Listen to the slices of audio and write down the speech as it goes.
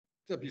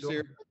What's up,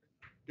 Yasir?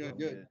 Good,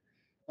 good.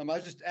 I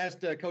just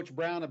asked Coach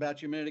Brown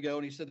about you a minute ago,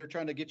 and he said they're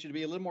trying to get you to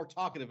be a little more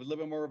talkative, a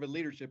little bit more of a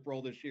leadership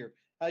role this year.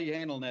 How are you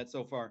handling that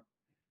so far?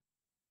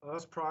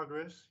 It's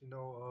progress.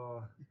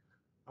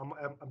 I'm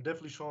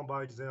definitely showing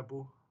by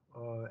example,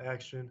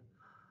 action.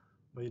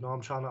 But I'm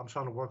trying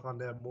to work on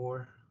that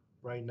more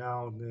right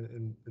now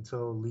and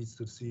until it leads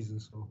to the season.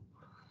 So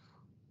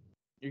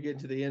you're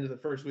getting to the end of the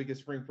first week of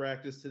spring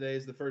practice. Today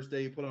is the first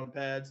day you put on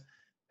pads.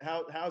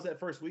 How's that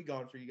first week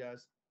gone for you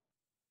guys?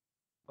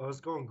 It's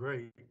going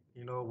great.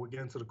 We're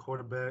getting to the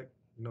quarterback.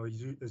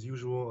 As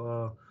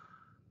usual,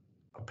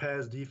 our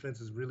pass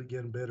defense is really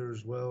getting better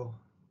as well.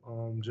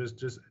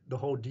 Just the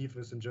whole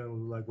defense in general,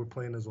 like we're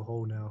playing as a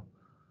whole now.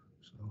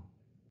 So.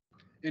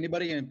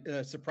 Anybody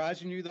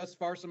surprising you thus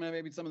far?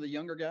 Maybe some of the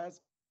younger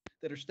guys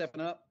that are stepping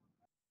up.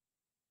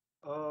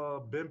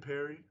 Ben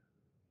Perry,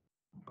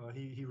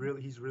 he's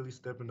really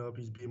stepping up.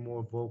 He's being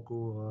more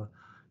vocal.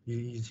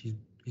 He's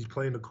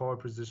playing the guard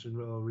position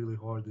really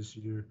hard this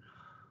year.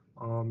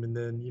 And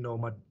then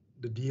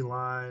the D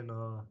line,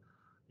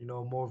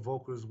 more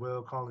vocal as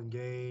well, calling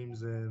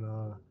games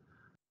and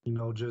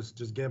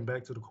just getting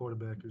back to the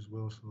quarterback as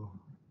well. So.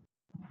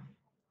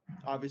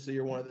 Obviously,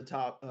 you're one of the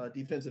top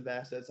defensive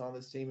assets on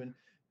this team,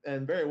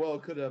 and very well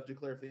could have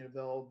declared for the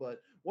NFL.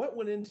 But what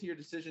went into your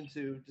decision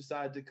to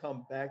decide to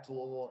come back to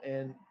Louisville?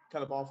 And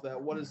kind of off that,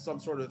 what is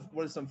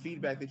some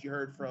feedback that you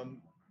heard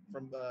from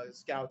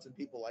scouts and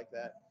people like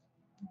that?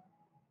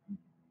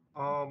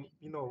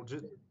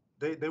 Just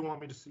they want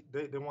me to see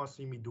they want to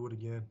see me do it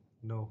again.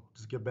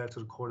 Just get back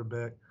to the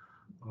quarterback,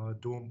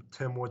 do them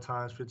 10 more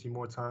times, 15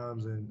 more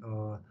times, and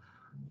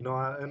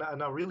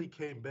I really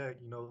came back,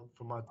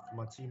 for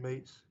my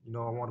teammates. I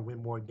want to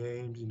win more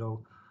games,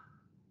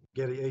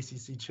 get an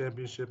ACC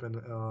championship, and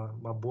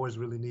my boys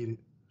really need it.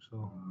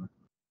 So,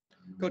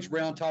 Coach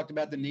Brown talked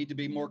about the need to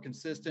be more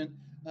consistent.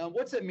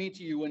 What's that mean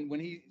to you when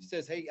he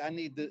says, "Hey, I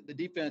need the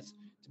defense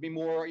to be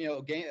more,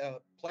 game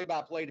play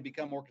by play to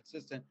become more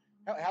consistent"?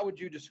 How would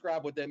you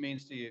describe what that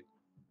means to you?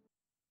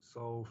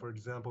 So, for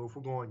example, if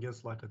we're going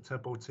against like a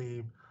tempo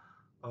team,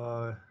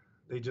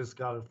 they just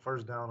got a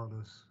first down on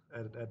us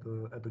at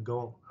the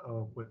goal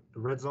with the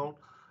red zone.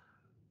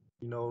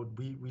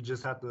 We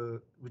just have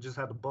to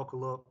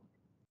buckle up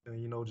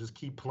and just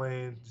keep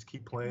playing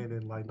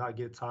and like not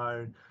get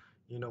tired,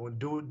 and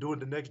do it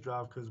the next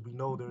drive because we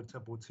know they're a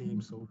tempo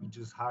team. So we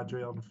just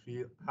hydrate on the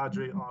field,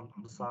 hydrate on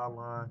the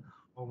sideline,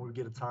 or when we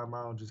get a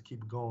timeout, and just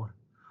keep it going.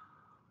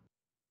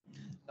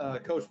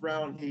 Coach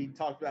Brown, he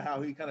talked about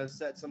how he kind of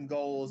set some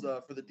goals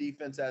for the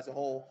defense as a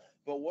whole.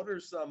 But what are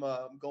some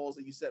goals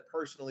that you set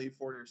personally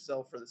for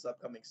yourself for this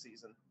upcoming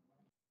season?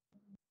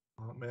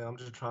 Oh, man, I'm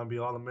just trying to be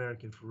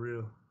All-American for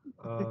real.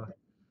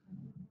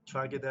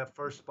 Try to get that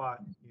first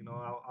spot.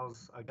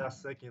 I got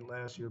second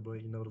last year,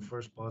 but the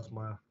first spot's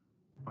my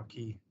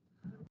key,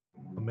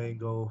 my main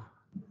goal.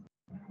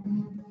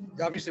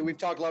 Obviously, we've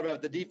talked a lot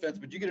about the defense,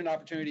 but you get an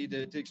opportunity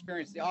to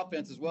experience the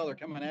offense as well. They're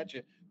coming at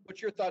you. What's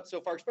your thoughts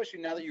so far,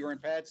 especially now that you were in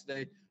pads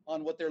today,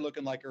 on what they're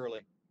looking like early?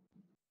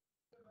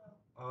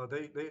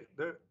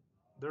 They're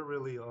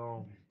really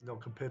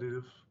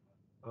competitive.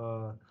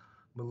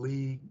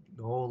 Malik,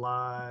 the whole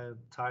line,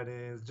 tight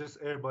ends, just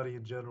everybody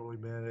in general,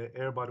 man.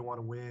 Everybody want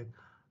to win.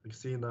 Like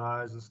seeing the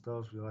eyes and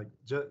stuff. Like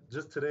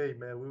just today,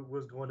 man, we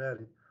was going at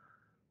it.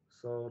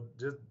 So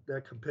just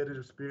that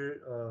competitive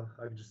spirit,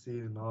 I can just see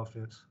it in the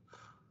offense.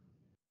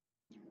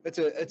 It's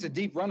a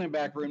deep running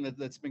back room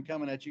that's been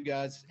coming at you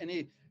guys.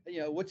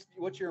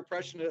 What's your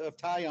impression of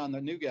Tyon, the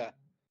new guy?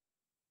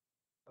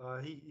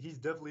 He's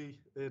definitely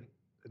an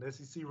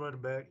SEC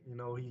running back.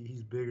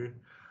 He's bigger,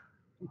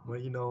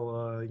 but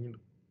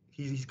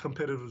he's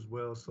competitive as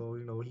well. So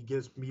he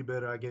gets me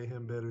better, I get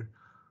him better.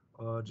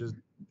 Just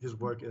his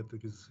work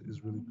ethic is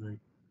really great.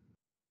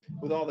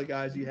 With all the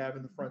guys you have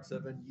in the front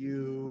seven,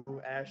 you,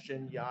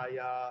 Ashton,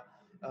 Yaya,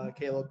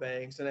 Caleb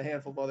Banks, and a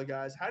handful of other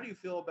guys, how do you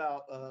feel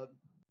about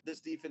this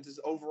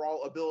defense's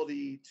overall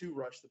ability to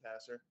rush the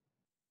passer?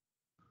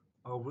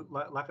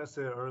 Like I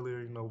said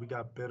earlier, we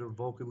got better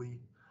vocally,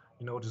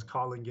 just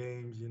calling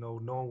games,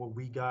 knowing what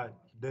we got.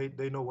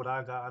 They know what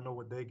I got, I know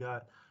what they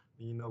got.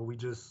 We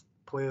just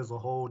play as a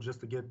whole just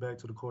to get back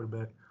to the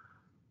quarterback.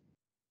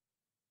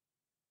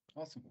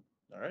 Awesome.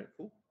 All right,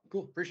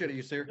 cool. Appreciate it,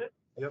 Yasir.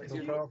 Yep,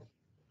 no problem.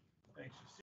 Thanks.